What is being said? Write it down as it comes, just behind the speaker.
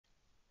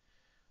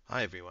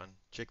Hi everyone,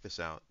 check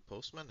this out.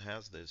 Postman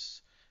has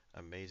this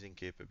amazing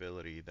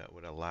capability that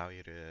would allow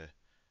you to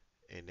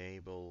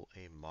enable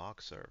a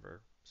mock server.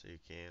 So you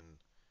can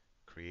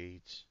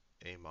create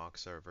a mock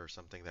server,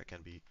 something that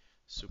can be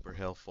super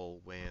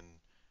helpful when,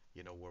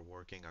 we're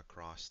working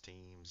across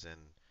teams and,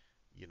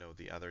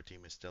 the other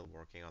team is still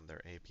working on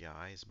their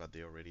APIs, but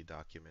they already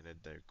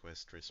documented the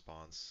request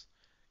response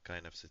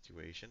kind of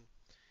situation.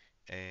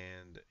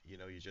 And,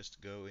 you just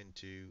go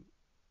into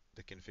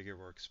the configure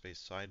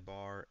workspace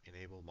sidebar,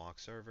 enable mock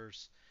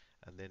servers,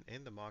 and then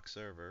in the mock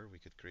server, we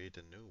could create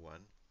a new one.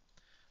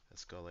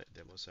 Let's call it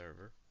demo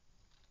server,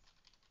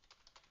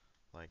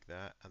 like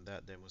that. And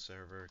that demo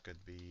server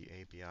could be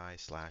API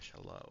slash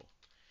hello.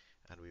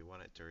 And we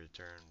want it to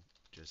return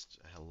just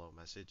a hello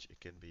message. It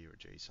can be your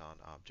JSON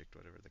object,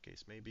 whatever the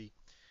case may be.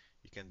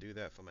 You can do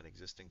that from an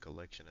existing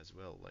collection as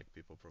well, like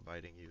people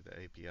providing you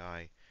the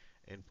API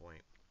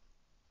endpoint,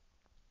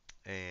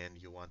 and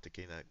you want to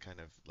kind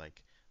of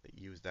like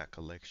use that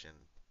collection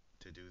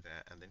to do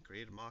that, and then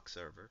create a mock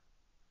server.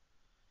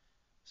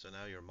 So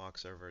now your mock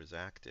server is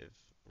active,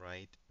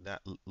 right?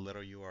 That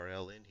little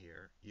URL in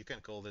here, you can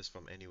call this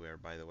from anywhere,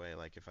 by the way.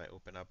 Like if I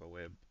open up a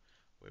web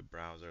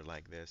browser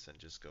like this and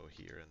just go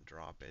here and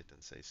drop it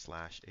and say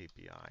slash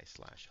API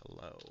slash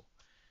hello,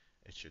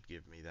 it should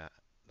give me that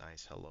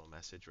nice hello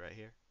message right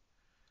here,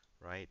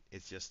 right?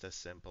 It's just as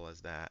simple as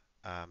that.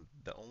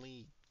 The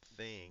only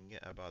thing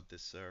about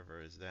this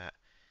server is that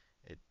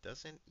it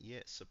doesn't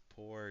seem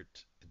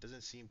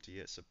to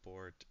yet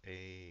support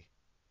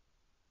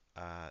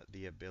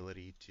the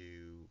ability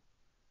to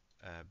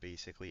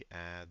basically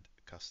add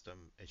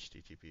custom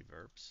HTTP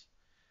verbs.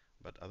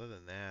 But other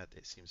than that,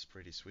 it seems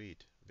pretty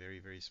sweet. Very,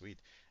 very sweet.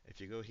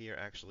 If you go here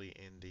actually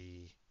in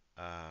the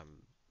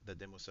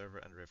demo server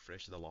and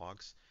refresh the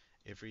logs,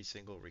 every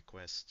single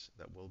request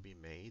that will be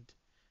made,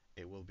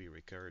 it will be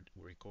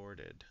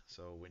recorded.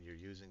 So when you're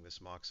using this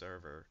mock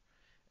server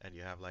and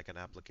you have like an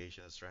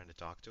application that's trying to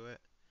talk to it,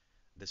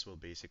 this will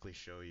basically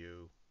show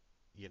you,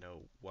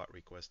 what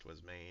request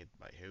was made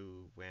by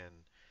who,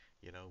 when,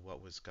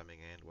 what was coming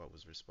in, what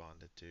was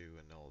responded to,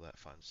 and all that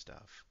fun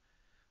stuff.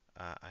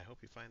 I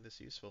hope you find this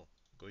useful.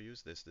 Go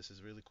use this. This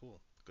is really cool.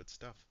 Good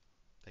stuff.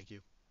 Thank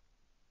you.